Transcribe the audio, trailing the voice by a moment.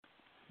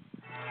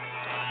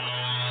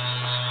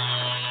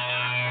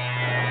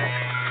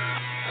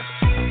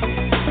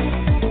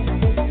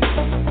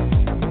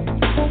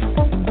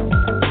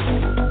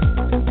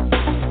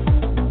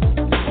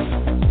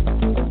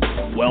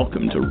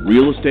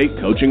Real Estate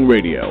Coaching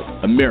Radio,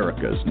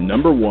 America's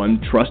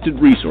 #1 trusted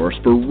resource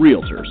for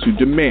realtors who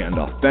demand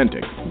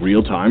authentic,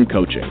 real-time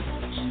coaching.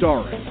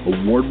 Starring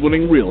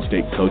award-winning real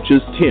estate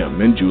coaches Tim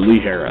and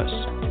Julie Harris.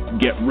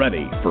 Get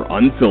ready for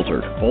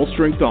unfiltered,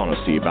 full-strength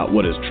honesty about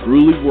what is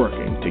truly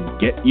working to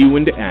get you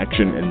into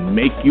action and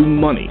make you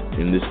money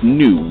in this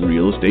new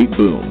real estate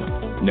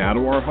boom. Now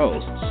to our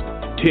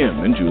hosts,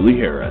 Tim and Julie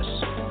Harris.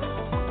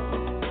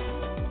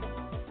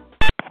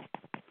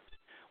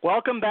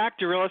 Welcome back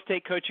to Real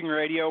Estate Coaching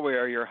Radio. We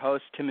are your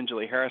hosts, Tim and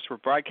Julie Harris. We're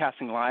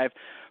broadcasting live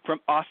from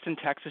Austin,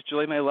 Texas.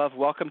 Julie, my love,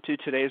 welcome to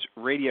today's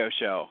radio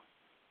show.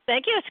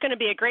 Thank you. It's going to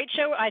be a great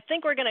show. I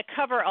think we're going to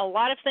cover a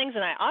lot of things,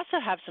 and I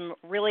also have some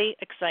really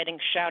exciting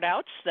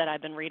shout-outs that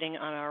I've been reading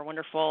on our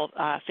wonderful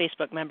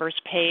Facebook members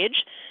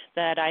page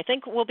that I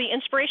think will be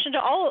inspirational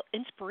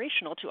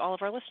to all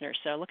of our listeners.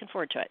 So looking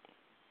forward to it.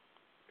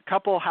 A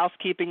couple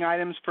housekeeping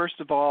items. First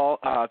of all,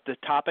 the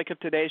topic of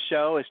today's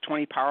show is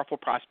 20 powerful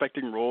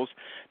prospecting rules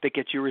that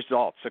get you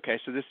results. Okay,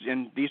 so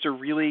these are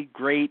really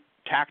great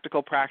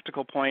tactical,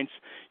 practical points.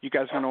 You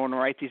guys are going to want to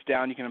write these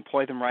down. You can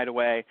employ them right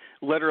away.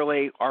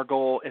 Literally, our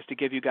goal is to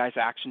give you guys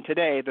action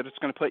today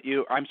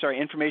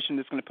information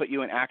that's going to put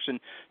you in action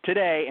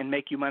today and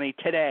make you money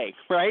today,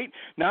 right?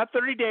 Not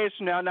 30 days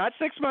from now, not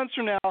 6 months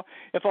from now,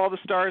 if all the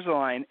stars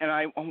align.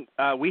 And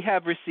we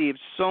have received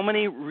so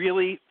many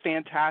really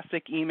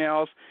fantastic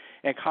emails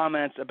and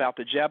comments about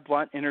the Jeb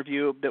Blount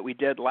interview that we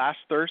did last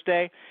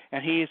Thursday,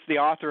 and he's the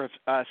author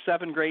of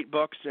 7 great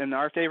books, and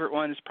our favorite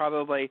one is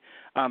probably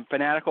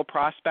Fanatical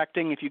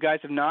Prospecting. If you guys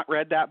have not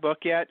read that book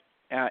yet,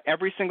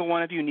 every single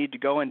one of you need to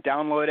go and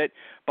download it,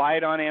 buy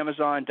it on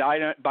Amazon,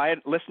 buy it,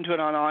 listen to it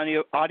on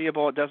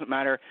Audible, it doesn't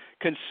matter.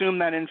 Consume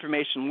that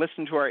information,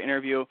 listen to our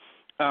interview.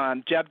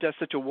 Jeb does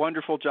such a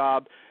wonderful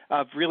job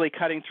of really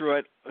cutting through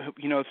it.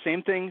 You know,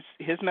 same things.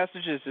 His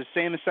message is the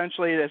same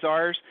essentially as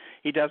ours.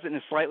 He does it in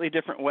a slightly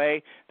different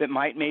way that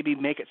might maybe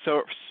make it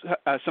so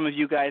some of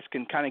you guys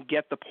can kind of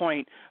get the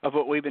point of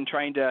what we've been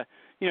trying to,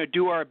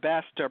 do our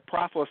best to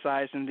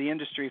proselytize in the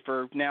industry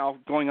for now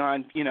going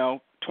on,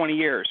 20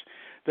 years.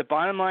 The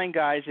bottom line,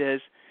 guys,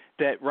 is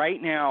that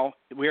right now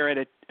we're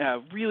at a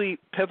really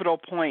pivotal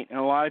point in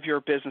a lot of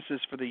your businesses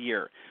for the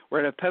year. We're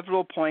at a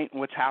pivotal point in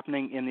what's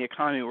happening in the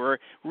economy. We're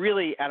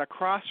really at a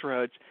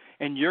crossroads,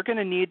 and you're going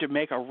to need to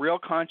make a real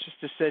conscious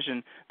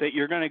decision that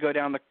you're going to go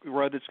down the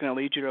road that's going to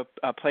lead you to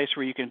a place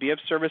where you can be of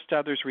service to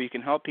others, where you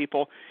can help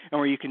people, and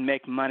where you can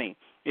make money.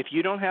 If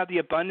you don't have the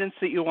abundance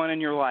that you want in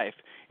your life,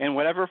 in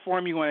whatever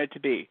form you want it to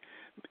be,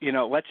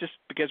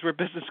 because we're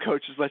business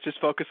coaches, let's just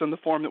focus on the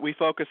form that we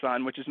focus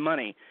on, which is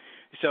money.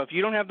 So if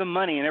you don't have the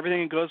money and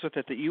everything that goes with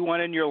it that you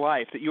want in your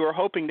life, that you are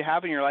hoping to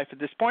have in your life at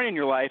this point in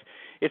your life,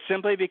 it's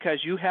simply because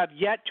you have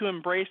yet to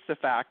embrace the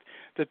fact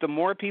that the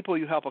more people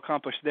you help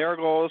accomplish their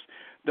goals,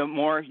 the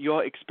more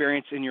you'll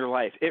experience in your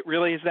life. It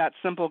really is that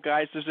simple,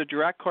 guys. There's a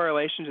direct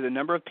correlation to the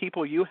number of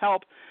people you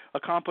help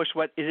accomplish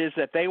what it is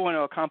that they want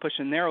to accomplish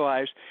in their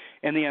lives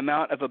and the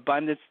amount of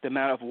abundance, the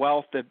amount of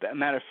wealth, the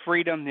amount of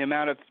freedom, the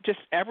amount of just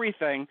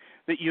everything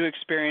that you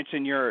experience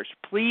in yours.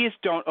 Please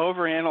don't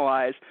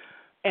overanalyze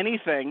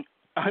anything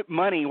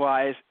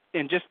money-wise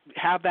and just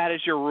have that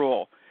as your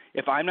rule.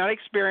 If I'm not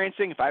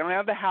experiencing, if I don't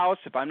have the house,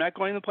 if I'm not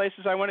going to the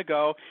places I want to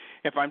go,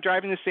 if I'm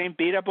driving the same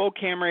beat-up old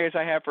Camry as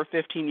I have for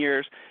 15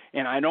 years,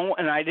 and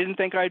I didn't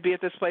think I'd be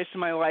at this place in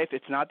my life,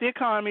 it's not the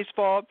economy's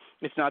fault,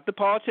 it's not the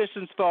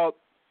politicians' fault,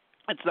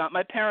 it's not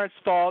my parents'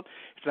 fault,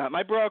 it's not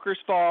my broker's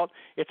fault,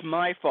 it's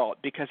my fault,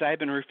 because I've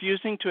been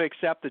refusing to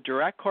accept the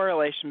direct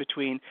correlation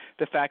between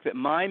the fact that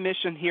my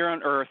mission here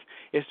on earth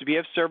is to be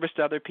of service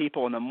to other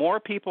people, and the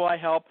more people I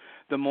help,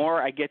 the more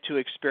I get to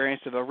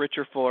experience of a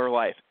richer, fuller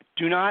life.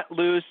 Do not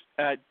lose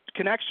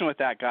connection with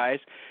that, guys,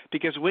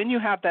 because when you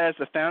have that as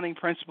the founding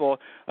principle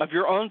of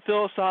your own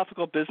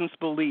philosophical business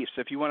beliefs,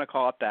 if you want to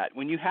call it that,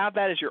 when you have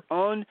that as your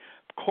own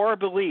core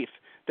belief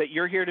that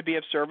you're here to be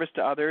of service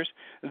to others,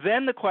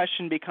 then the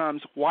question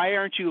becomes, why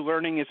aren't you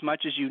learning as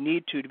much as you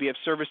need to be of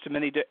service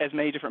to as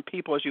many different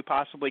people as you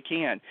possibly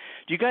can?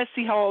 Do you guys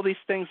see how all these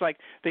things,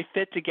 they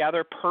fit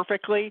together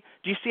perfectly?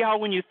 Do you see how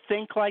when you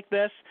think like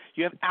this,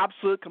 you have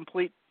absolute,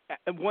 complete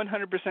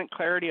 100%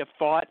 clarity of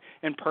thought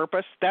and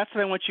purpose? That's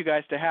what I want you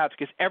guys to have,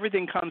 because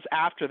everything comes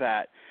after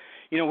that.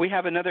 We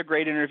have another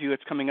great interview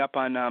that's coming up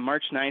on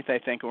March 9th, I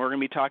think, and we're going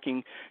to be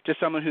talking to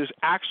someone who's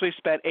actually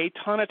spent a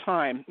ton of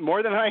time,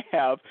 more than I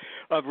have,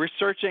 of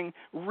researching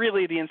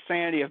really the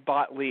insanity of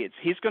bot leads.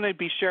 He's going to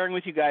be sharing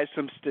with you guys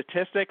some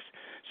statistics,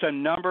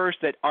 some numbers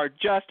that are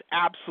just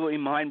absolutely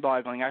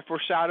mind-boggling. I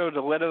foreshadowed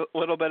a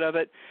little bit of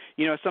it.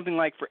 Something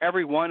like for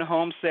every one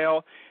home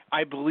sale,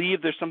 I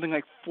believe there's something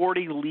like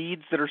 40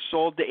 leads that are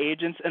sold to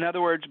agents. In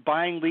other words,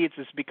 buying leads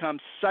has become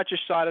such a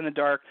shot in the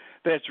dark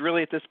that it's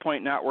really at this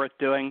point not worth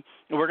doing.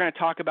 And we're going to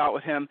talk about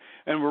with him,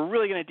 and we're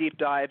really going to deep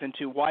dive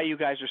into why you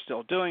guys are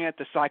still doing it,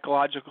 the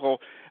psychological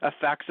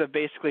effects of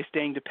basically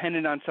staying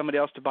dependent on somebody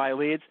else to buy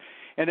leads.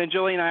 And then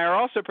Julie and I are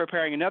also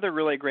preparing another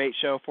really great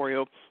show for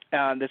you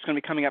that's going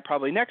to be coming up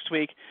probably next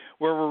week,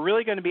 where we're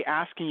really going to be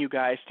asking you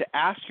guys to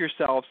ask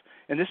yourselves,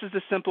 and this is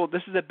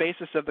the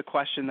basis of the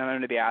question that I'm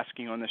going to be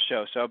asking on the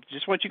show. So I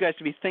just want you guys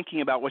to be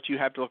thinking about what you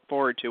have to look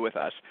forward to with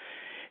us,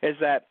 is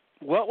that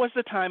what was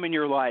the time in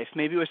your life,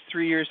 maybe it was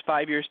 3 years,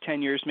 5 years,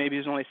 10 years, maybe it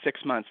was only 6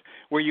 months,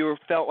 where you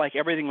felt like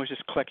everything was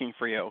just clicking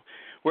for you,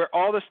 where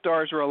all the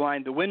stars were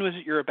aligned, the wind was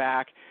at your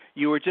back,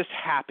 you were just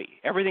happy.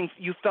 Everything,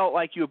 you felt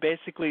like you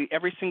basically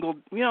every single,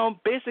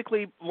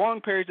 basically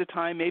long periods of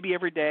time, maybe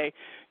every day,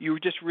 you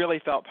just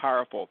really felt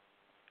powerful.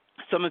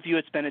 Some of you,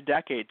 it's been a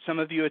decade. Some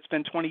of you, it's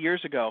been 20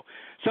 years ago.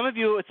 Some of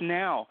you, it's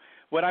now.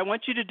 What I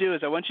want you to do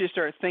is I want you to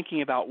start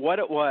thinking about what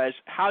it was,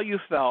 how you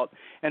felt,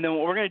 and then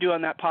what we're going to do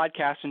on that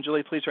podcast, and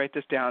Julie, please write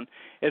this down,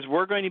 is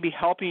we're going to be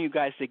helping you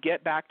guys to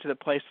get back to the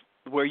place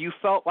where you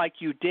felt like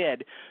you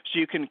did, so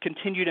you can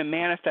continue to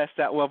manifest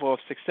that level of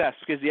success.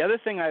 Because the other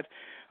thing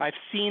I've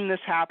seen this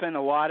happen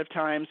a lot of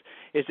times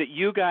is that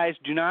you guys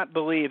do not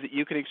believe that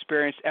you can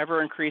experience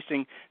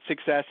ever-increasing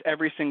success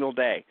every single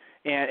day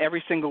and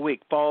every single week,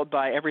 followed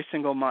by every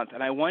single month.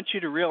 And I want you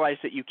to realize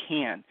that you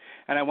can.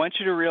 And I want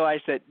you to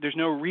realize that there's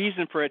no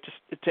reason for it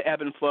to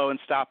ebb and flow and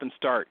stop and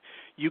start.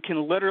 You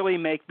can literally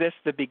make this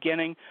the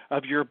beginning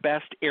of your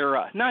best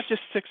era. Not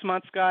just 6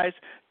 months, guys.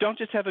 Don't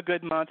just have a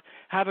good month.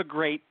 Have a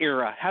great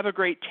era. Have a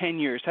great 10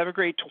 years. Have a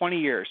great 20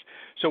 years.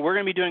 So we're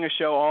going to be doing a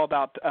show all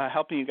about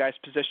helping you guys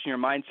position your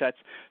mindsets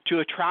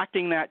to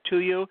attracting that to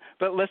you.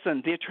 But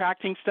listen, the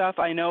attracting stuff,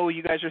 I know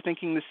you guys are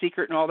thinking the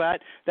secret and all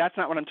that. That's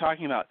not what I'm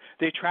talking about.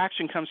 The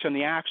attraction comes from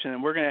the action,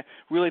 and we're going to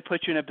really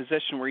put you in a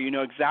position where you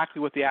know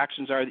exactly what the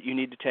actions are that you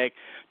need to take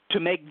to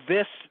make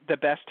this the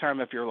best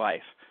time of your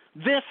life.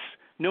 This,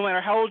 no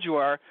matter how old you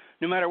are,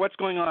 no matter what's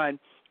going on,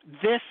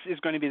 this is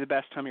going to be the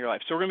best time of your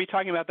life. So we're going to be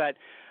talking about that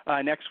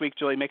next week,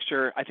 Julie. Make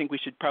sure, I think we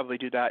should probably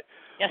do that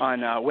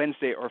on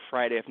Wednesday or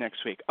Friday of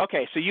next week.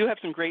 Okay, so you have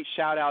some great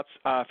shout-outs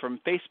from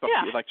Facebook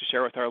that you'd like to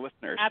share with our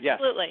listeners.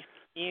 Absolutely. Yes.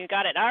 You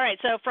got it. All right,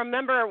 so from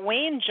member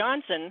Wayne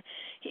Johnson,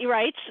 he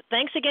writes,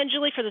 thanks again,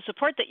 Julie, for the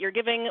support that you're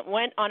giving.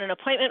 Went on an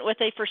appointment with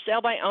a for sale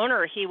by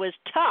owner. He was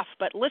tough,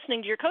 but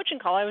listening to your coaching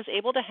call, I was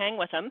able to hang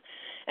with him.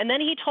 And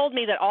then he told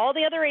me that all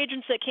the other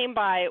agents that came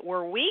by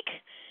were weak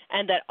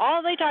and that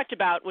all they talked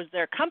about was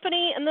their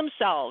company and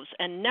themselves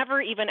and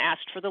never even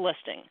asked for the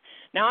listing.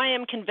 Now I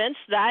am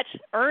convinced that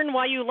earn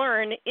while you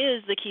learn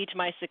is the key to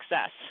my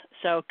success.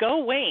 So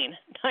go, Wayne.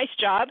 Nice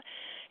job.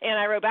 And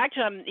I wrote back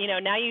to him,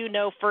 now you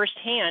know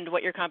firsthand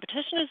what your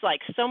competition is like.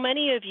 So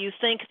many of you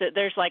think that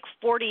there's like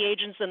 40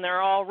 agents and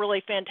they're all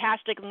really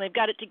fantastic and they've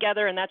got it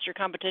together and that's your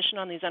competition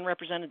on these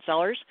unrepresented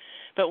sellers.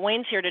 But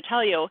Wayne's here to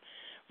tell you,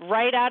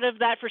 right out of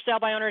that for sale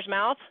by owner's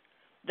mouth,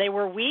 they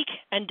were weak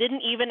and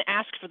didn't even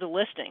ask for the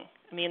listing.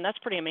 I mean, that's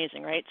pretty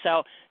amazing, right?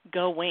 So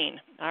go, Wayne.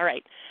 All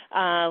right.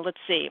 Let's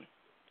see.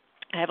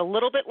 I have a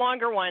little bit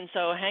longer one,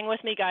 so hang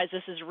with me, guys.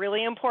 This is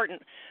really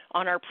important.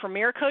 On our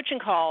premier coaching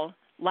call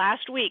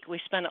last week,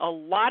 we spent a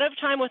lot of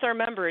time with our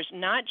members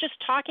not just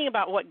talking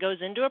about what goes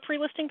into a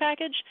pre-listing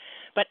package,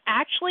 but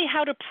actually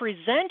how to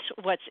present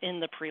what's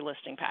in the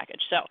pre-listing package.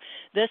 So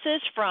this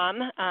is from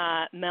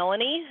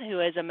Melanie,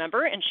 who is a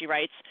member, and she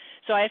writes,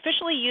 so I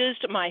officially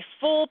used my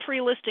full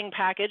pre-listing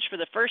package for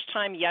the first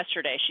time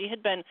yesterday. She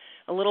had been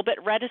a little bit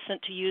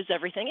reticent to use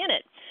everything in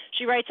it.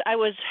 She writes, I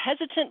was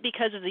hesitant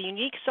because of the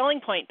unique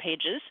selling point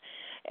pages,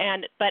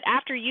 but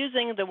after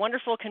using the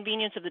wonderful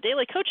convenience of the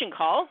daily coaching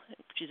call,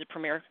 she's a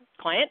premier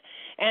client,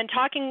 and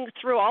talking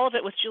through all of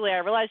it with Julie, I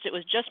realized it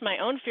was just my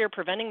own fear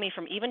preventing me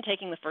from even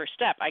taking the first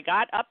step. I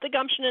got up the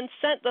gumption and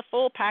sent the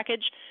full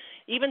package,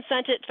 even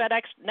sent it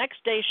FedEx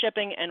next day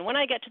shipping, and when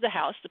I get to the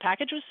house, the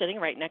package was sitting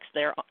right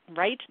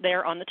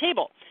there on the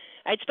table.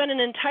 I'd spent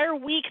an entire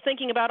week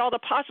thinking about all the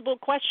possible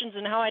questions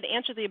and how I'd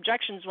answer the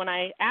objections when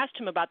I asked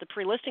him about the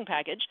pre-listing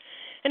package,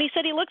 and he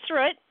said he looked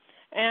through it,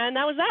 and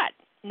that was that.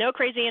 No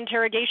crazy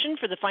interrogation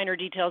for the finer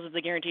details of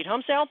the guaranteed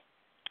home sale.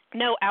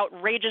 No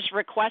outrageous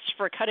requests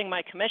for cutting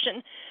my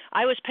commission.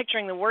 I was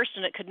picturing the worst,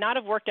 and it could not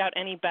have worked out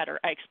any better.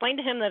 I explained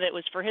to him that it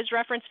was for his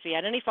reference. If he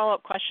had any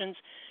follow-up questions,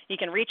 he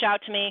can reach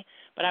out to me,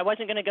 but I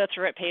wasn't going to go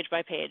through it page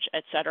by page,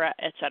 et cetera,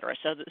 et cetera.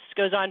 So this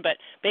goes on, but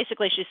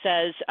basically she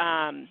says,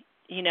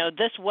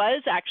 this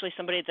was actually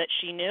somebody that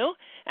she knew,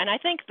 and I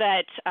think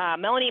that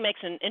Melanie makes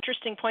an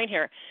interesting point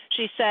here.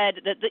 She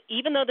said that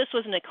even though this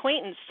was an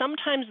acquaintance,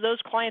 sometimes those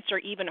clients are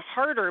even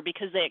harder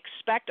because they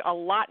expect a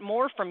lot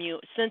more from you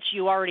since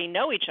you already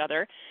know each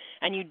other,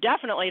 and you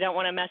definitely don't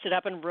want to mess it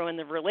up and ruin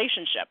the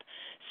relationship.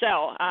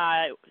 So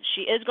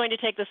she is going to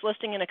take this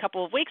listing in a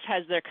couple of weeks,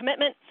 has their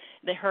commitment,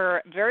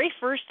 her very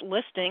first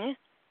listing,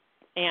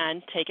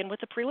 and taken with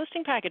the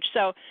pre-listing package.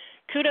 So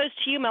kudos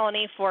to you,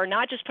 Melanie, for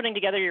not just putting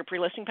together your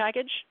pre-listing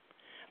package,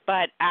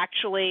 but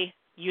actually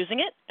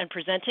using it and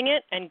presenting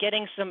it and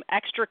getting some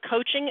extra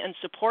coaching and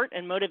support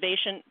and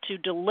motivation to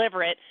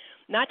deliver it,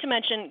 not to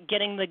mention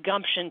getting the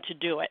gumption to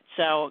do it.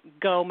 So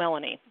go,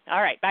 Melanie.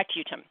 All right, back to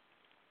you, Tim.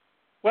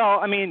 Well,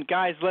 I mean,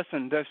 guys,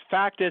 listen, the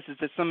fact is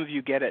that some of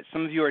you get it.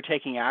 Some of you are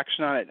taking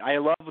action on it. I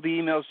love the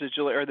emails that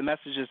Julie, or the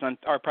messages on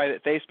our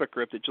private Facebook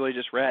group that Julie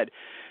just read,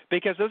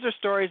 because those are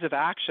stories of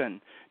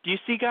action. Do you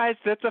see, guys,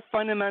 that's a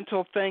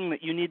fundamental thing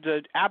that you need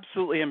to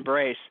absolutely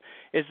embrace,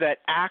 is that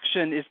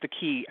action is the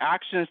key.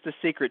 Action is the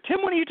secret.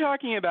 Tim, what are you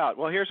talking about?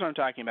 Well, here's what I'm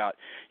talking about.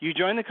 You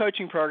joined the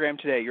coaching program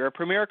today. You're a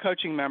Premier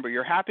Coaching member.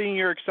 You're happy and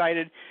you're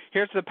excited.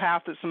 Here's the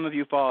path that some of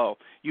you follow.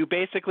 You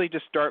basically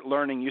just start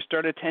learning. You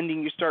start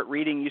attending. You start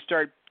reading. You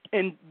start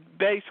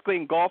basically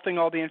engulfing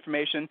all the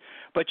information,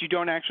 but you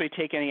don't actually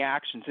take any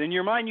actions. In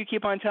your mind, you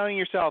keep on telling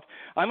yourself,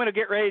 I'm going to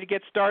get ready to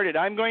get started.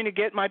 I'm going to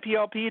get my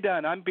PLP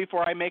done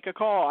before I make a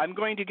call. I'm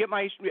going to get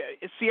my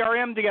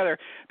CRM together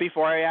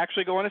before I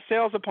actually go on a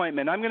sales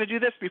appointment. I'm going to do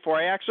this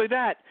before I actually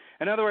that.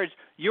 In other words,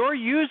 you're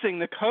using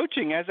the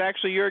coaching as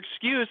actually your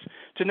excuse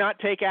to not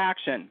take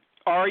action.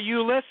 Are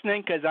you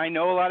listening? Because I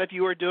know a lot of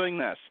you are doing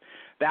this.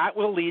 That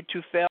will lead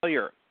to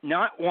failure.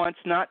 Not once,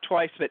 not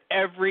twice, but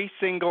every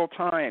single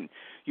time.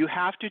 You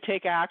have to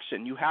take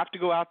action. You have to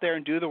go out there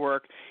and do the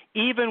work,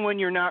 even when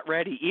you're not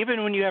ready,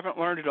 even when you haven't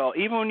learned it all,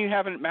 even when you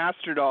haven't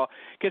mastered it all.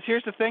 Because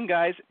here's the thing,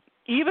 guys.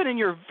 Even in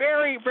your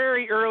very,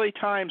 very early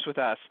times with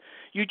us,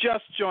 you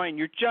just joined,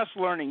 you're just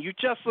learning, you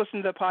just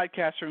listened to the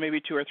podcast for maybe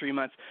 2 or 3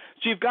 months.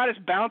 So you've got us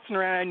bouncing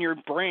around in your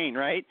brain,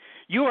 right?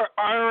 You are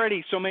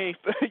already so many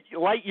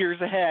light years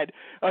ahead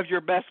of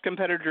your best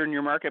competitor in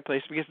your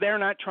marketplace, because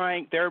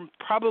they're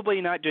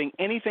probably not doing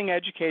anything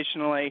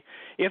educationally.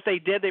 If they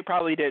did, they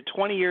probably did it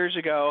 20 years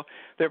ago.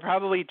 They're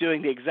probably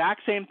doing the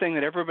exact same thing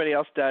that everybody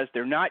else does.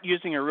 They're not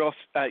using a real,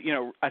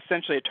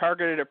 essentially a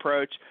targeted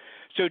approach.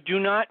 So do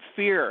not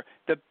fear.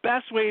 The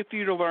best way for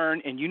you to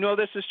learn, and you know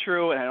this is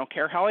true, and I don't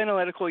care how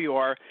analytical you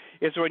are,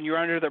 is when you're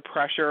under the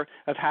pressure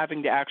of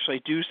having to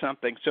actually do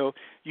something. So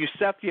you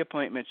set the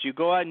appointments. You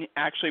go out and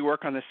actually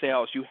work on the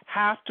sales. You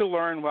have to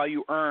learn while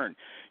you earn.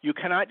 You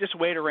cannot just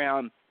wait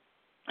around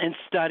and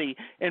study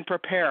and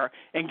prepare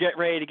and get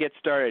ready to get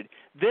started.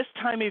 This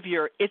time of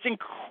year, it's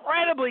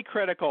incredibly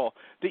critical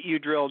that you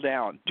drill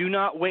down. Do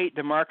not wait.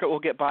 The market will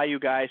get by you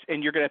guys,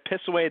 and you're going to piss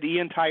away the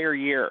entire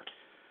year.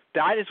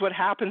 That is what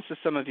happens to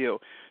some of you.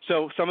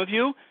 So some of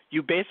you,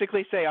 you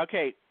basically say,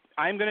 okay,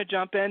 I'm going to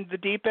jump in the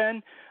deep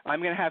end. I'm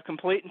going to have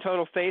complete and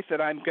total faith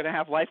that I'm going to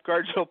have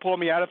lifeguards who will pull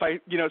me out if I,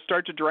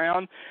 start to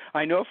drown.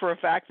 I know for a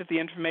fact that the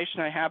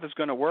information I have is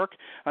going to work.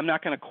 I'm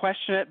not going to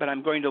question it, but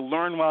I'm going to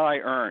learn while I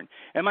earn.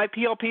 And my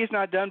PLP is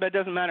not done, but it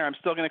doesn't matter. I'm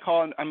still going to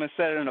call and I'm going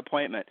to set an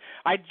appointment.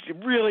 I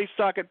really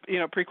suck at,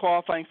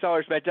 pre-qualifying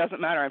sellers, but it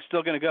doesn't matter. I'm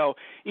still going to go,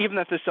 even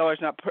if the seller's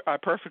not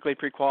perfectly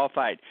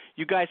pre-qualified.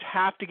 You guys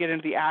have to get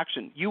into the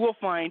action. You will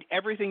find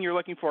everything you're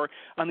looking for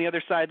on the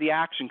other side of the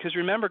action. Because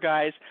remember,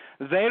 guys,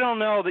 they don't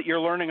know that you're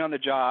learning on the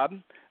job.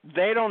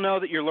 They don't know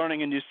that you're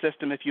learning a new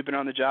system if you've been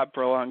on the job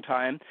for a long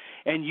time,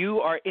 and you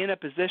are in a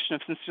position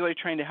of sincerely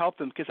trying to help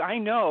them, because I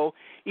know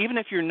even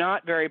if you're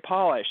not very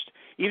polished,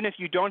 even if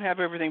you don't have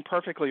everything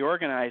perfectly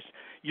organized,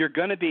 you're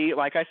going to be,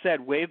 like I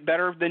said, way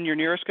better than your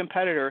nearest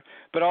competitor,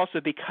 but also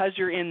because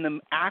you're in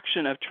the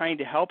action of trying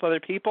to help other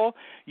people,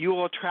 you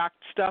will attract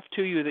stuff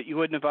to you that you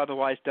wouldn't have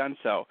otherwise done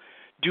so.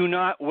 Do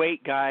not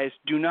wait, guys.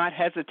 Do not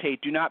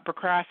hesitate. Do not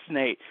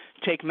procrastinate.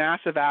 Take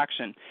massive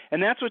action.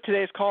 And that's what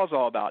today's call is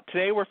all about.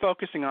 Today we're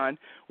focusing on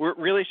what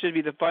really should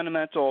be the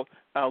fundamental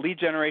lead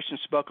generation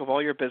spoke of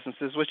all your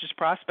businesses, which is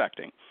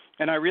prospecting.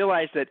 And I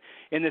realize that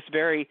in this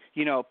very,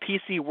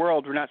 PC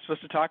world, we're not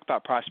supposed to talk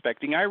about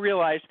prospecting. I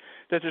realize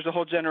that there's a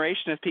whole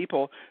generation of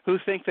people who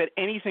think that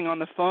anything on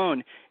the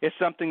phone is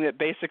something that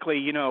basically,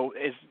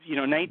 is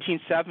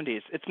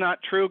 1970s. It's not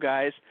true,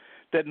 guys.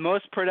 That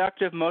most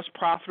productive, most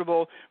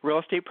profitable real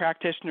estate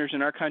practitioners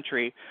in our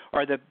country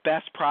are the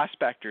best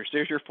prospectors.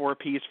 There's your 4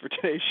 Ps for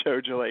today's show,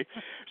 Julie.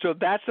 So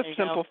that's a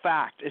simple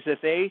fact, is that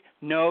they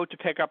know to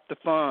pick up the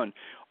phone.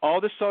 All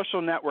the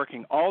social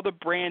networking, all the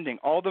branding,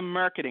 all the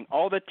marketing,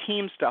 all the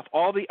team stuff,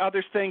 all the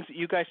other things that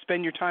you guys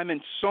spend your time and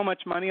so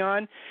much money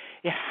on,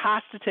 it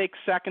has to take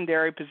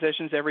secondary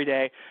positions every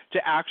day to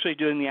actually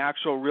doing the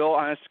actual real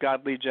honest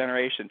God lead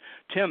generation.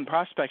 Tim,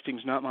 prospecting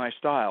is not my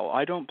style.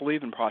 I don't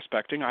believe in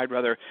prospecting. I'd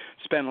rather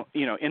spend,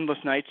 endless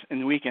nights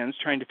and weekends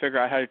trying to figure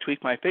out how to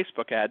tweak my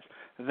Facebook ads.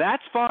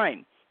 That's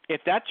fine.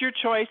 If that's your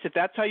choice, if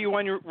that's how you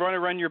want to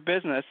run your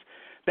business,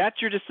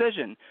 that's your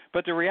decision.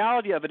 But the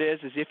reality of it is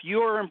if you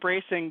are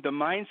embracing the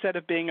mindset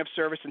of being of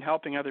service and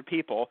helping other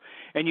people,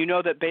 and you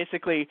know that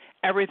basically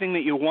everything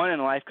that you want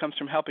in life comes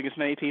from helping as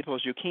many people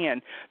as you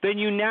can, then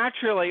you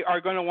naturally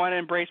are going to want to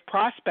embrace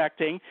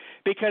prospecting,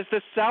 because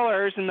the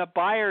sellers and the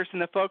buyers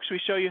and the folks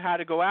we show you how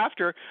to go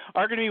after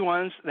are going to be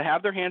ones that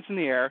have their hands in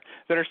the air,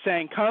 that are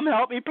saying, come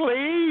help me,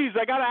 please.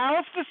 I got a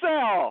house to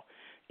sell.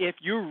 If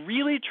you're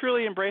really,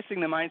 truly embracing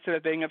the mindset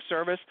of being of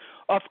service,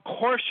 of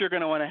course you're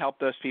going to want to help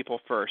those people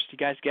first. You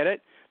guys get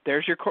it?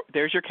 There's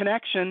your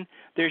connection.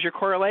 There's your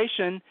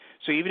correlation.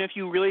 So even if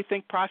you really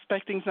think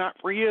prospecting's not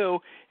for you,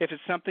 if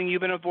it's something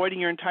you've been avoiding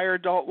your entire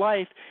adult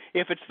life,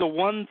 if it's the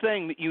one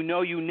thing that you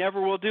know you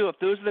never will do, if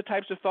those are the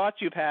types of thoughts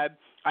you've had,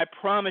 I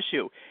promise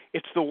you,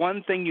 it's the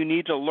one thing you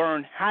need to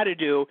learn how to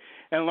do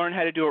and learn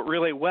how to do it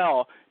really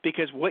well,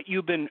 because what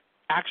you've been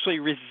actually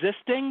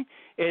resisting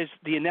is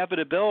the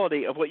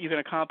inevitability of what you can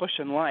accomplish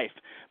in life.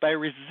 By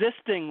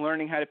resisting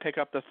learning how to pick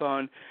up the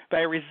phone,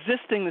 by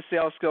resisting the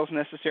sales skills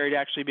necessary to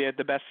actually be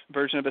the best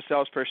version of a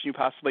salesperson you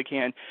possibly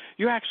can,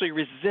 you're actually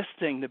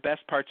resisting the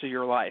best parts of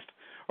your life,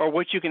 or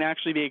what you can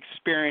actually be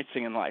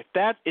experiencing in life.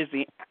 That is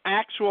the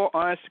actual,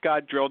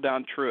 honest-to-God,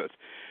 drilled-down truth.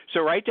 So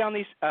write down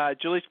these.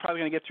 Julie's probably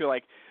going to get through,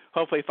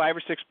 hopefully 5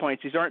 or 6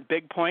 points. These aren't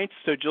big points,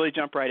 so Julie,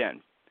 jump right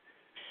in.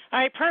 All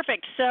right,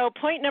 perfect. So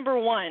point number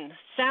 1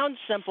 sounds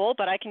simple,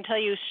 but I can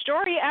tell you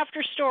story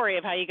after story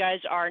of how you guys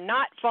are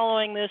not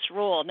following this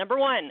rule. Number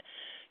 1,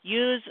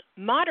 use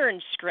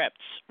modern scripts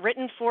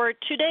written for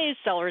today's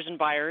sellers and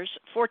buyers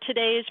for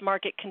today's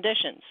market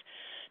conditions.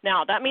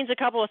 Now, that means a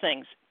couple of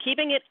things.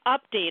 Keeping it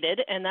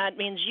updated, and that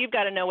means you've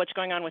got to know what's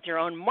going on with your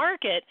own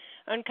market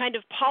and kind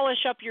of polish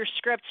up your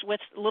scripts with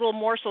little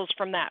morsels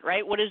from that,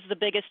 right? One of the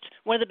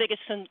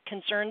biggest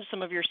concerns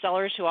some of your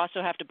sellers who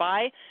also have to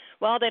buy?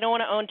 Well, they don't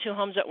want to own 2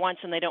 homes at once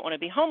and they don't want to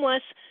be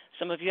homeless.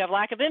 Some of you have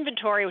lack of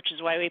inventory, which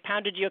is why we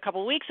pounded you a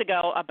couple of weeks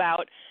ago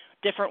about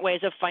different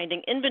ways of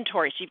finding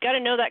inventory. So you've got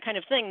to know that kind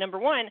of thing, number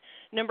 1.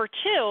 Number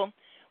 2,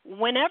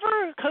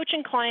 whenever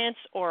coaching clients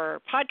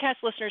or podcast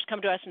listeners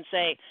come to us and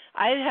say,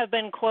 I have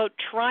been, quote,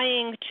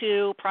 trying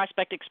to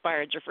prospect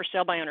expireds or for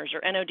sale by owners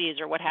or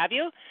NODs or what have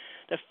you,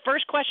 the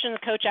first question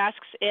the coach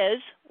asks is,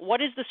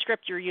 what is the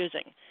script you're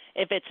using?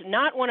 If it's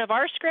not one of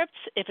our scripts,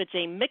 if it's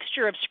a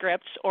mixture of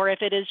scripts, or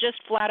if it is just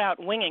flat out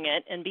winging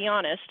it, and be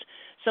honest,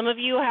 some of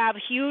you have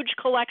huge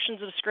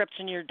collections of scripts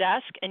in your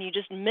desk and you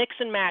just mix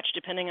and match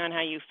depending on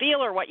how you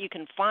feel or what you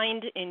can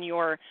find in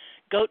your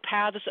goat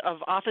paths of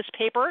office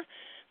paper.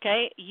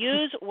 Okay,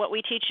 use what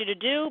we teach you to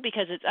do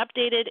because it's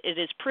updated, it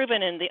is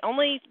proven, and the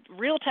only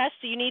real test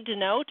you need to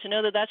know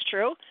that that's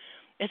true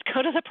is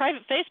go to the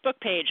private Facebook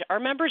page. Our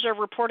members are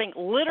reporting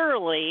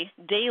literally,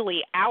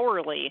 daily,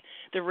 hourly,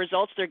 the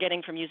results they're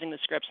getting from using the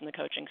scripts and the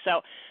coaching.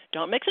 So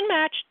don't mix and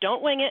match,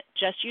 don't wing it,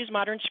 just use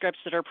modern scripts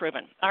that are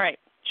proven. All right,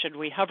 should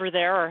we hover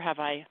there or have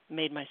I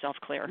made myself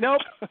clear?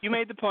 Nope, you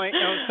made the point.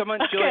 No,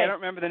 Okay. Julie, I don't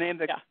remember the name.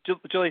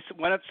 Julie,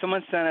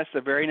 someone sent us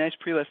a very nice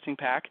pre-listing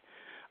pack.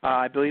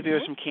 I believe it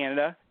was from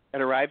Canada. It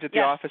arrived at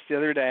the office the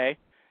other day,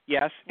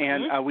 yes,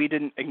 and we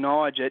didn't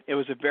acknowledge it. It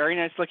was a very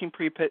nice-looking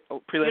pre-listing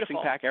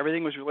Beautiful. pack.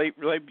 Everything was really,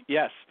 really,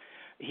 yes.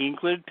 He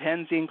included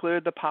pens. He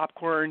included the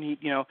popcorn.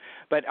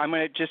 But I'm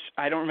going to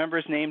I don't remember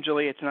his name,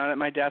 Julie. It's not at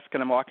my desk,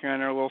 and I'm walking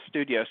around our little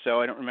studio,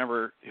 so I don't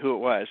remember who it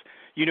was.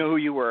 You know who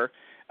you were.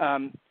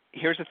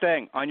 Here's the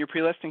thing. On your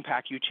pre-listing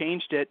pack, you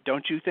changed it.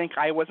 Don't you think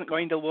I wasn't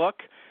going to look?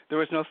 There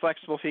was no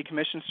flexible fee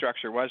commission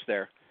structure, was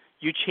there?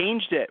 You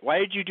changed it. Why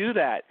did you do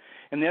that?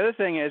 And the other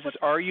thing is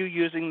are you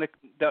using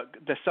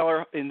the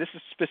seller, and this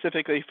is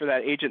specifically for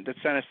that agent that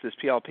sent us this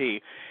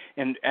PLP,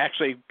 and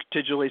actually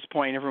to Julie's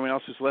point, everyone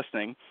else who's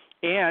listening,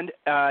 and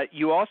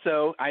you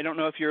also, I don't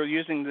know if you're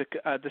using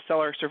the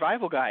seller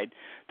survival guide.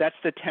 That's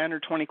the 10 or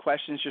 20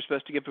 questions you're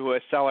supposed to give to a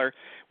seller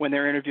when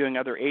they're interviewing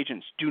other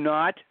agents. Do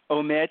not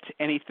omit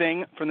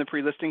anything from the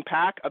pre-listing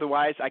pack.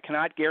 Otherwise, I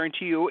cannot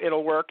guarantee you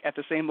it'll work at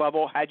the same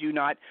level had you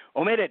not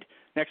omitted.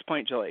 Next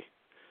point, Julie.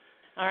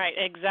 All right,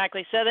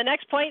 exactly. So the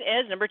next point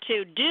is, number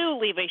 2, do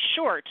leave a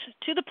short,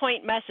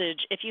 to-the-point message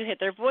if you hit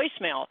their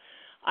voicemail.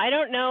 I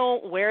don't know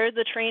where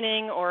the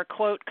training or,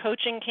 quote,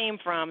 coaching came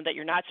from that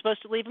you're not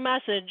supposed to leave a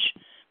message,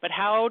 but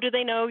how do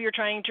they know you're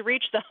trying to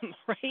reach them,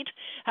 right?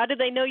 How do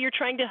they know you're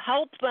trying to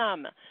help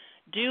them?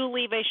 Do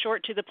leave a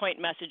short, to-the-point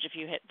message if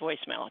you hit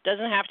voicemail. It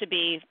doesn't have to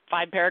be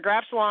 5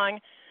 paragraphs long,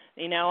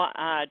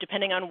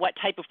 depending on what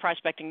type of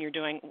prospecting you're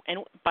doing. And,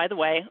 by the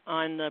way,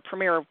 on the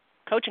Premier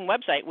Coaching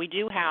website, we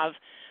do have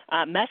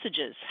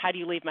messages. How do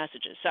you leave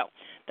messages? So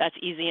that's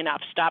easy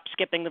enough. Stop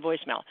skipping the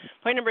voicemail.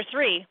 Point number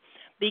 3,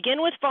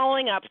 begin with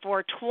following up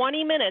for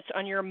 20 minutes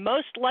on your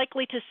most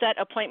likely to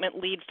set appointment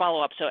lead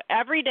follow-up. So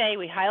every day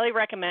we highly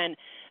recommend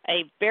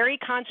a very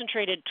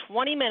concentrated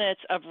 20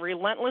 minutes of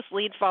relentless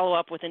lead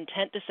follow-up with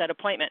intent to set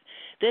appointment.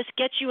 This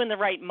gets you in the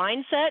right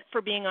mindset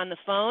for being on the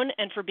phone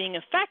and for being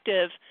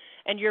effective,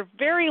 and you're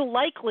very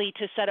likely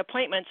to set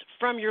appointments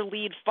from your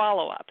lead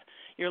follow-up.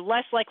 You're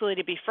less likely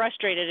to be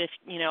frustrated if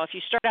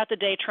you start out the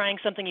day trying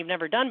something you've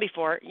never done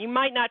before. You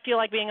might not feel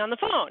like being on the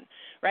phone,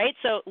 right?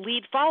 So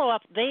lead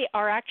follow-up, they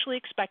are actually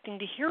expecting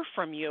to hear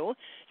from you.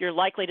 You're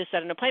likely to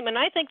set an appointment.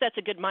 And I think that's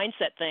a good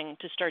mindset thing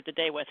to start the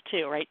day with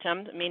too, right,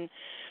 Tim? I mean,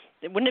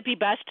 wouldn't it be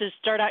best to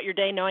start out your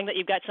day knowing that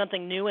you've got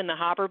something new in the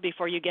hopper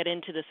before you get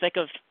into the thick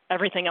of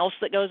everything else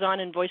that goes on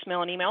in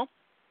voicemail and email?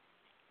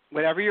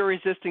 Whatever you're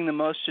resisting the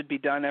most should be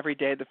done every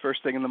day the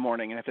first thing in the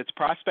morning. And if it's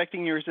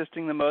prospecting you're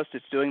resisting the most,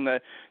 it's doing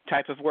the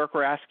type of work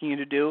we're asking you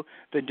to do,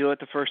 then do it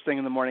the first thing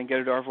in the morning, get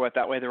it over with.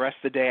 That way the rest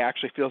of the day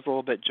actually feels a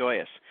little bit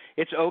joyous.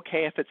 It's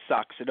okay if it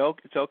sucks.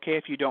 It's okay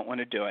if you don't want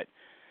to do it.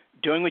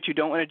 Doing what you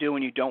don't want to do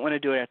when you don't want to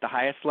do it at the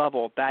highest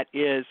level, that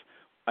is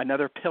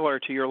another pillar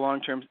to your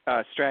long-term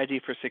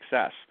strategy for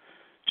success.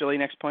 Julie,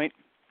 next point.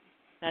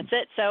 That's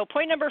it. So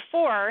point number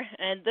 4,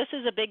 and this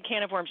is a big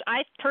can of worms.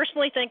 I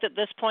personally think that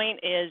this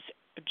point is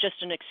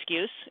just an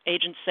excuse.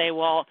 Agents say,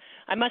 well,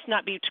 I must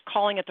not be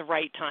calling at the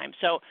right time.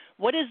 So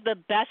what is the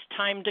best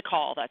time to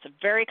call? That's a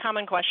very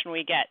common question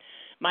we get.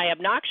 My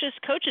obnoxious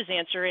coach's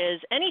answer is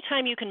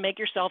anytime you can make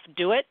yourself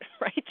do it,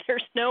 right?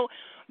 There's no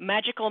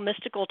magical,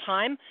 mystical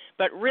time.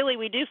 But really,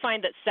 we do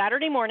find that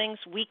Saturday mornings,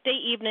 weekday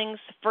evenings,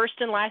 first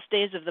and last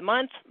days of the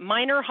month,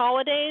 minor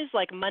holidays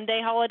like Monday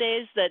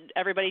holidays that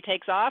everybody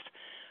takes off,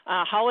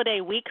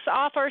 holiday weeks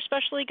off are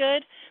especially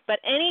good. But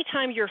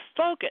anytime you're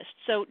focused,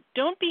 so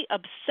don't be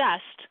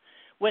obsessed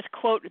with,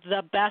 quote,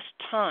 the best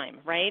time,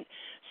 right?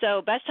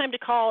 So best time to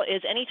call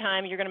is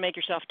anytime you're going to make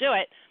yourself do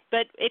it.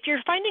 But if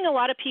you're finding a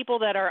lot of people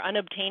that are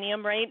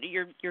unobtainium, right,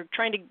 you're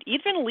trying to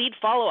even lead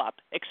follow-up,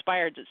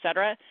 expireds, et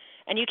cetera,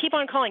 and you keep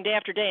on calling day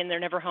after day and they're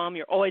never home,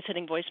 you're always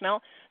hitting voicemail,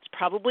 it's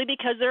probably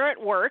because they're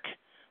at work.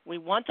 We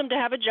want them to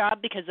have a job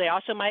because they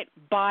also might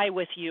buy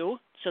with you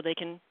so they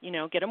can,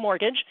 get a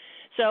mortgage.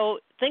 So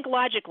think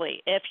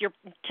logically. If your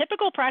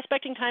typical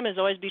prospecting time is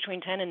always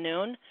between 10 and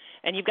noon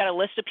and you've got a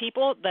list of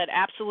people that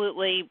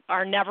absolutely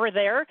are never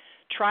there,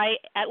 try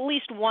at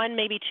least one,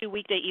 maybe 2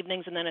 weekday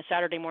evenings and then a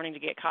Saturday morning to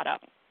get caught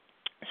up.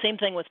 Same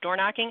thing with door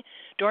knocking.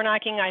 Door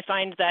knocking, I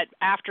find that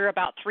after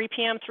about 3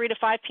 p.m., 3 to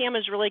 5 p.m.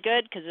 is really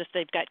good because if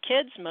they've got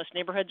kids, most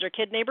neighborhoods are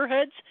kid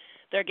neighborhoods,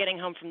 they're getting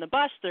home from the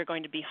bus, they're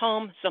going to be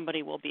home,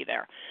 somebody will be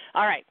there.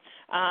 All right.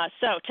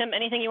 So, Tim,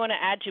 anything you want to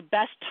add to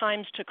best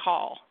times to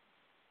call?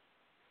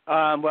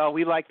 Well,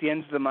 we like the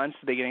ends of the months,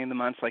 the beginning of the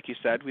months, like you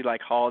said. We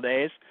like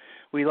holidays.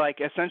 We like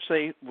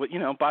essentially,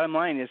 bottom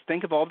line is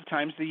think of all the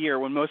times of the year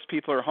when most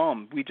people are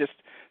home.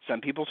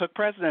 Some people took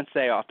President's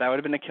Day off. That would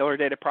have been a killer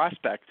day to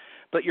prospect.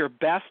 But your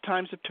best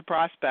times to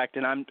prospect,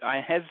 and I'm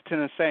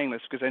hesitant in saying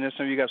this because I know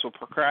some of you guys will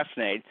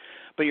procrastinate,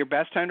 but your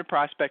best time to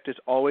prospect is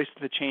always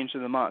the change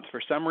of the month.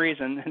 For some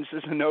reason, and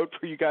this is a note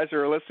for you guys who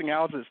are listing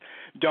houses,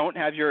 don't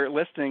have your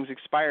listings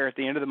expire at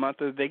the end of the month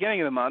or the beginning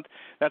of the month.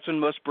 That's when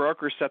most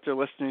brokers set their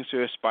listings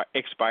to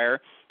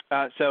expire.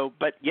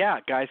 But yeah,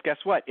 guys, guess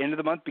what? End of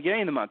the month,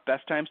 beginning of the month,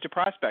 best times to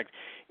prospect.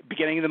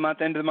 Beginning of the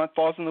month, end of the month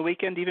falls on the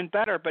weekend, even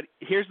better. But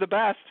here's the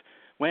best,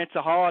 when it's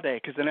a holiday,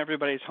 because then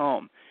everybody's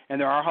home. And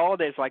there are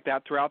holidays like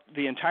that throughout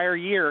the entire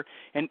year.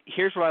 And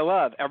here's what I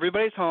love.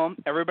 Everybody's home.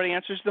 Everybody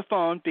answers the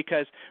phone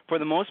because, for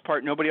the most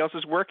part, nobody else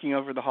is working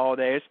over the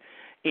holidays.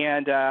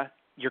 And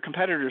your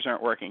competitors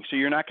aren't working. So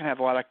you're not going to have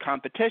a lot of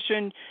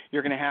competition.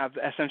 You're going to have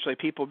essentially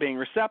people being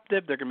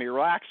receptive. They're going to be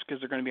relaxed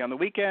because they're going to be on the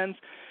weekends.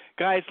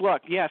 Guys,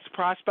 look, yes,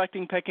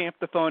 prospecting, picking up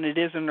the phone, it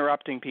is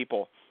interrupting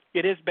people.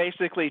 It is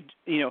basically,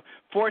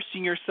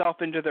 forcing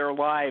yourself into their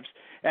lives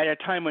at a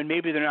time when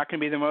maybe they're not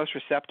going to be the most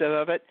receptive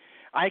of it.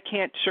 I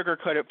can't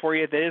sugarcoat it for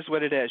you. That is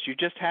what it is. You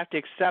just have to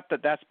accept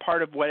that that's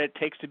part of what it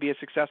takes to be a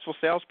successful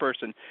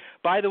salesperson.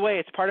 By the way,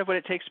 it's part of what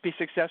it takes to be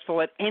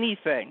successful at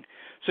anything.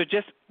 So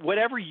just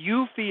whatever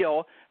you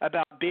feel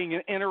about being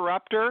an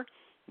interrupter,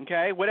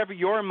 okay, whatever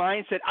your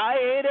mindset, I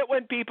hate it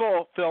when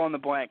people fill in the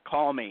blank,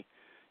 call me,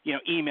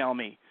 email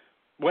me,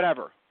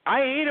 whatever. I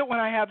hate it when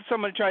I have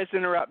someone tries to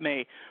interrupt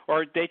me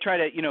or they try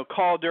to,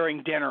 call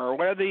during dinner or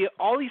whatever.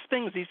 All these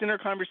things, these inner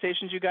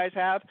conversations you guys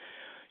have,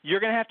 you're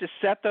going to have to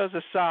set those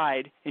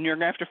aside and you're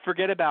going to have to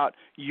forget about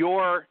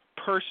your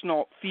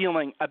personal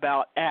feeling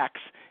about X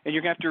and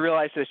you're going to have to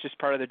realize that it's just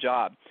part of the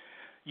job.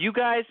 You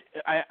guys,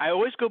 I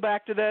always go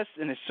back to this,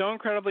 and it's so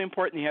incredibly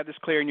important you have this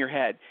clear in your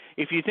head.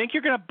 If you think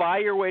you're going to buy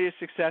your way to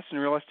success in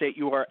real estate,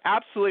 you are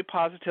absolutely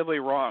positively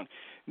wrong.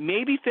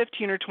 Maybe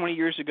 15 or 20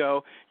 years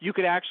ago, you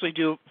could actually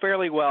do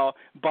fairly well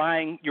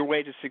buying your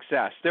way to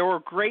success. There were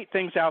great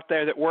things out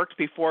there that worked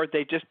before.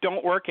 They just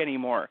don't work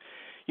anymore.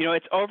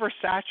 It's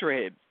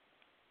oversaturated.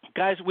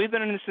 Guys, we've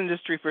been in this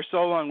industry for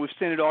so long, we've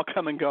seen it all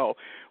come and go.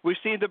 We've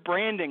seen the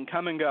branding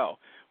come and go.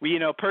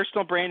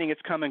 Personal branding,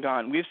 it's come and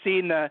gone. We've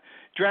seen the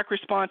direct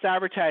response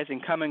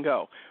advertising come and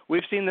go.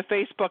 We've seen the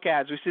Facebook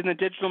ads. We've seen the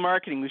digital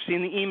marketing. We've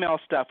seen the email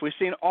stuff. We've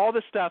seen all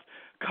the stuff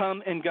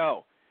come and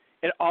go.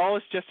 It all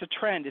is just a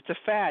trend. It's a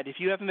fad. If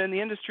you haven't been in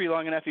the industry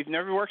long enough, you've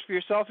never worked for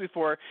yourself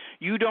before,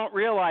 you don't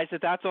realize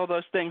that that's all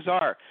those things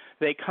are.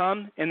 They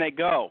come and they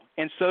go,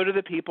 and so do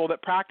the people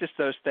that practice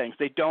those things.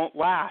 They don't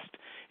last.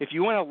 If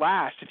you want to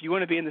last, if you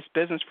want to be in this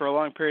business for a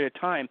long period of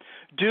time,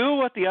 do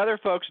what the other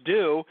folks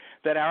do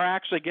that are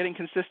actually getting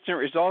consistent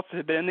results that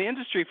have been in the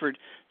industry for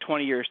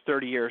 20 years,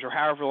 30 years, or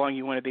however long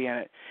you want to be in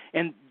it.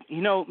 And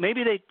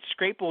maybe they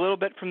scrape a little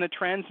bit from the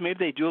trends. Maybe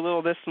they do a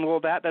little this and a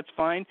little that. That's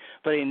fine.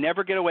 But they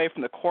never get away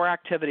from the core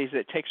activities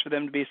that it takes for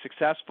them to be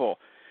successful.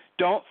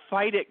 Don't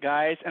fight it,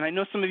 guys. And I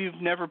know some of you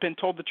have never been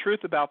told the truth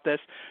about this.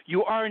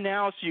 You are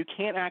now, so you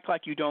can't act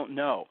like you don't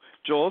know.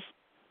 Jules?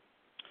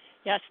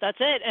 Yes, that's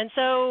it. And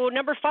so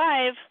number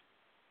 5,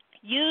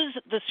 use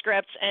the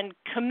scripts and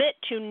commit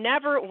to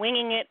never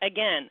winging it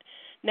again.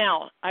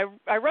 Now, I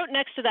wrote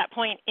next to that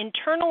point,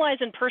 internalize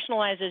and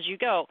personalize as you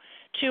go.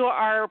 To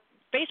our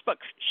Facebook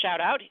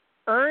shout-out,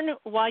 earn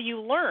while you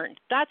learn.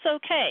 That's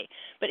okay.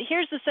 But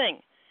here's the thing.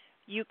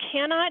 You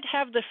cannot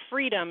have the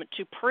freedom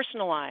to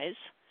personalize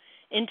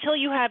until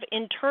you have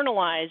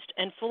internalized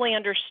and fully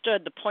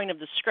understood the point of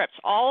the scripts.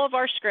 All of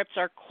our scripts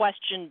are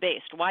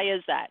question-based. Why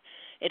is that?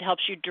 It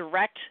helps you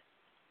direct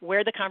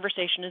where the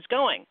conversation is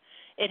going.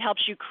 It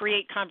helps you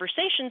create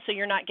conversation so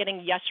you're not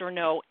getting yes or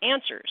no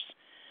answers.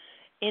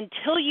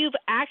 Until you've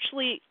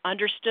actually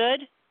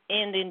understood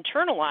and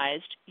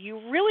internalized, you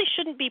really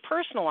shouldn't be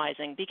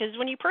personalizing, because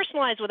when you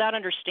personalize without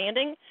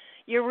understanding,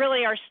 you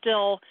really are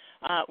still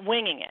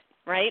winging it,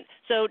 right?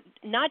 So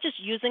not just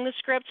using the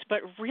scripts,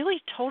 but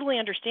really totally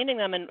understanding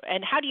them.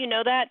 And how do you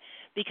know that?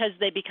 Because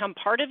they become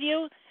part of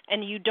you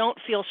and you don't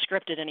feel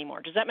scripted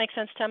anymore. Does that make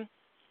sense, Tim?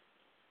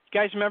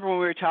 Guys, remember when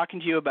we were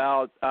talking to you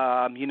about,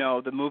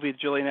 the movie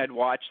Julie and I had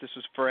watched, this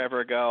was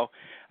forever ago,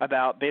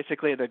 about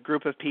basically the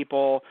group of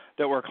people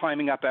that were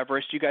climbing up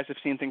Everest. You guys have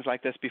seen things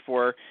like this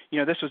before.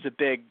 This was a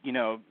big,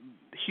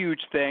 huge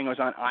thing. It was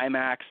on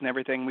IMAX and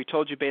everything. We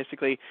told you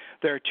basically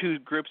there are two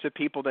groups of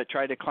people that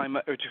tried to climb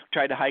up, or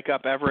tried to hike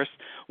up Everest.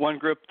 One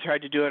group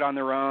tried to do it on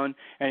their own,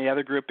 and the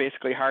other group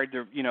basically hired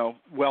the,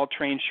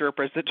 well-trained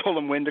Sherpas that told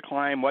them when to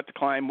climb, what to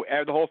climb,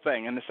 the whole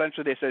thing. And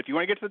essentially they said, if you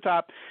want to get to the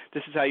top,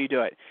 this is how you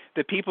do it.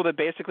 The people that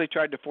basically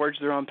tried to forge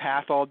their own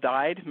path all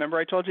died. Remember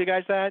I told you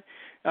guys that?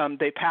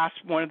 They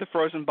passed one of the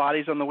frozen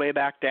bodies on the way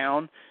back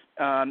down.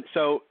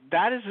 So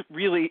that is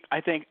really, I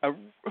think,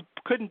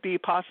 couldn't be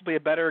possibly a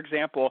better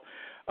example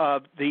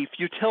of the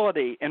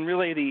futility and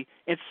really the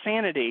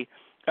insanity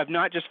of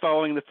not just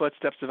following the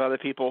footsteps of other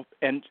people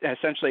and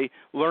essentially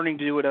learning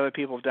to do what other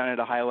people have done at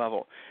a high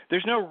level.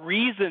 There's no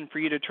reason for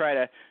you to try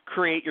to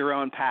create your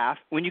own path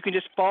when you can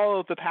just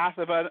follow the path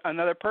of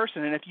another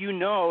person. And if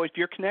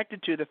you're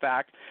connected to the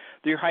fact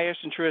that your highest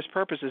and truest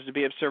purpose is to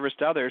be of service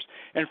to others,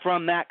 and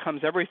from that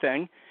comes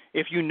everything,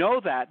 if you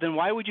know that, then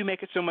why would you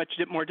make it so much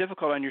more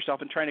difficult on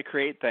yourself in trying to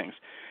create things?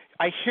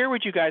 I hear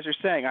what you guys are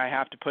saying. I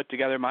have to put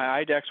together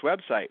my IDEX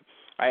website.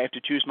 I have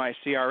to choose my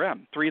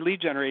CRM, 3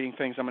 lead-generating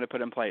things I'm going to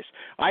put in place.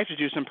 I have to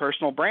do some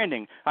personal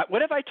branding.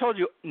 What if I told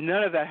you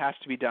none of that has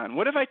to be done?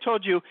 What if I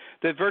told you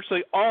that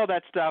virtually all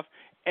that stuff,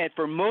 and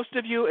for most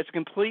of you, it's a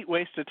complete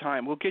waste of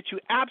time, will get you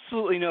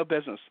absolutely no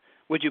business?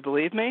 Would you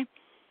believe me?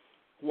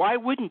 Why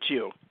wouldn't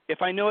you?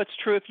 If I know it's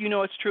true, if you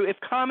know it's true, if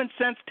common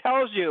sense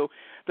tells you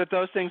that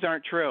those things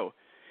aren't true.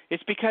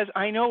 It's because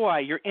I know why.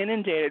 You're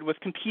inundated with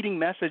competing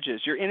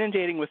messages. You're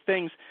inundated with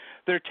things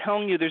that are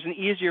telling you there's an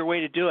easier way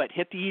to do it.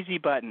 Hit the easy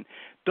button.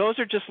 Those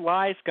are just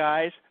lies,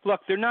 guys.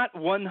 Look, they're not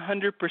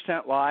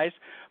 100% lies,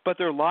 but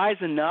they're lies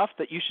enough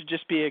that you should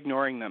just be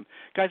ignoring them.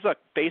 Guys, look,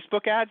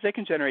 Facebook ads, they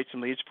can generate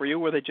some leads for you.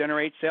 Where they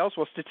generate sales?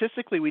 Well,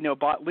 statistically, we know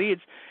bought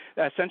leads,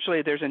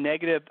 essentially there's a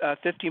negative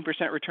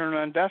 15% return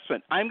on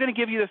investment. I'm going to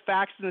give you the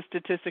facts and the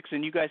statistics,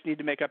 and you guys need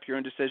to make up your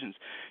own decisions.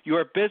 You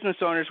are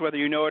business owners, whether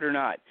you know it or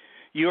not.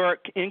 You are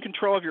in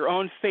control of your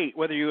own fate,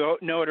 whether you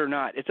know it or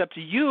not. It's up to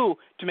you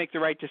to make the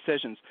right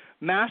decisions.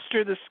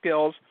 Master the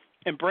skills.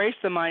 Embrace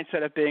the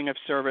mindset of being of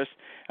service.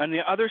 And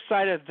the other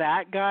side of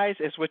that, guys,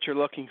 is what you're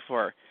looking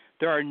for.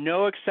 There are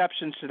no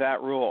exceptions to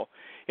that rule.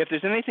 If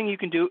there's anything you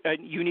can do,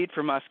 you need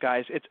from us,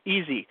 guys, it's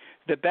easy.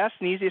 The best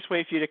and easiest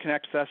way for you to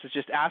connect with us is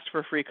just ask for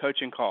a free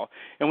coaching call.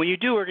 And when you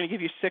do, we're going to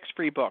give you 6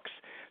 free books.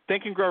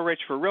 Think and Grow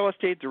Rich for Real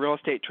Estate, the Real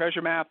Estate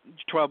Treasure Map,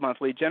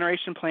 12-month lead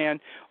generation plan.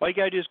 All you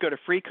got to do is go to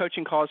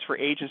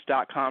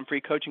freecoachingcallsforagents.com,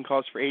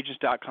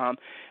 freecoachingcallsforagents.com.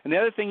 And the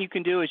other thing you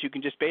can do is you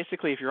can just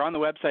basically, if you're on the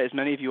website, as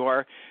many of you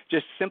are,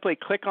 just simply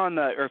click on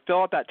or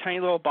fill out that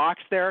tiny little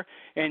box there.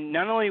 And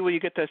not only will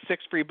you get the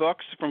 6 free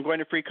books from going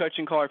to Free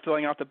Coaching Call or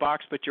filling out the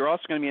box, but you're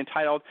also going to be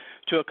entitled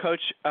to a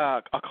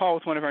call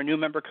with one of our new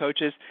member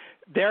coaches.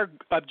 Their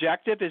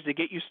objective is to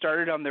get you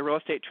started on the Real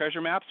Estate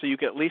Treasure Map so you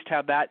can at least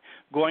have that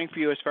going for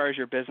you as far as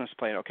your business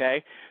plan,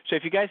 okay? So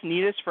if you guys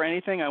need us for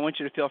anything, I want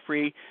you to feel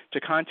free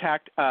to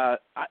contact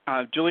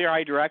Julie or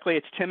I directly.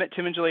 It's Tim at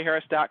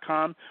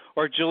timandjulieharris.com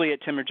or Julie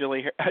at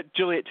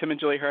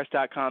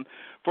timandjulieharris.com.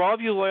 For all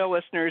of you loyal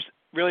listeners,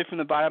 really from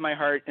the bottom of my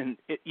heart, and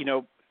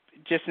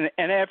just in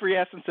every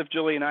essence of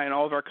Julie and I and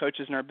all of our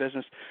coaches in our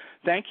business,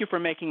 thank you for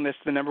making this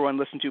the #1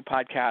 listened to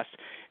podcast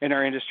in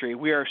our industry.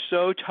 We are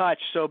so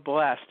touched, so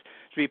blessed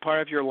to be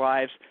part of your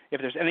lives.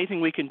 If there's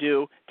anything we can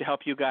do to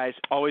help you guys,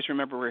 always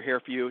remember we're here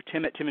for you.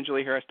 Tim at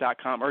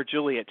timandjulieharris.com or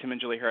Julie at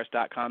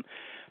timandjulieharris.com.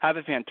 Have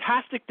a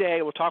fantastic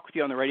day. We'll talk with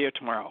you on the radio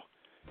tomorrow.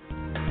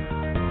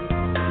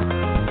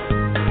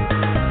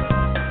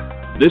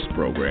 This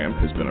program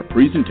has been a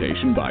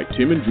presentation by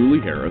Tim and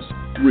Julie Harris,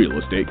 Real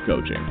Estate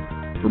Coaching.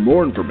 For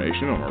more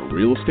information on our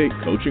real estate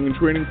coaching and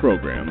training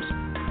programs,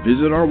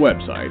 visit our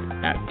website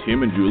at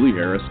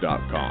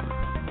timandjulieharris.com.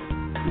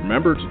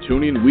 Remember to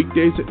tune in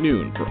weekdays at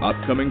noon for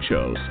upcoming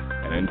shows,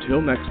 and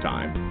until next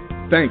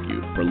time, thank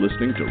you for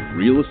listening to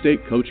Real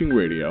Estate Coaching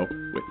Radio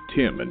with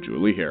Tim and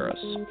Julie Harris.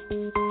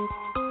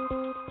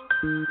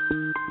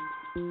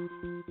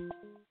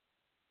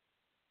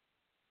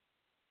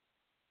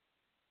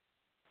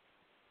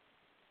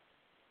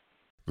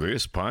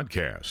 This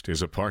podcast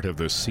is a part of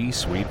the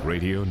C-Suite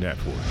Radio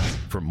Network.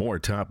 For more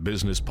top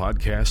business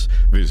podcasts,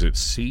 visit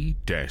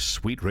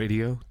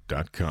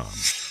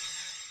c-suiteradio.com.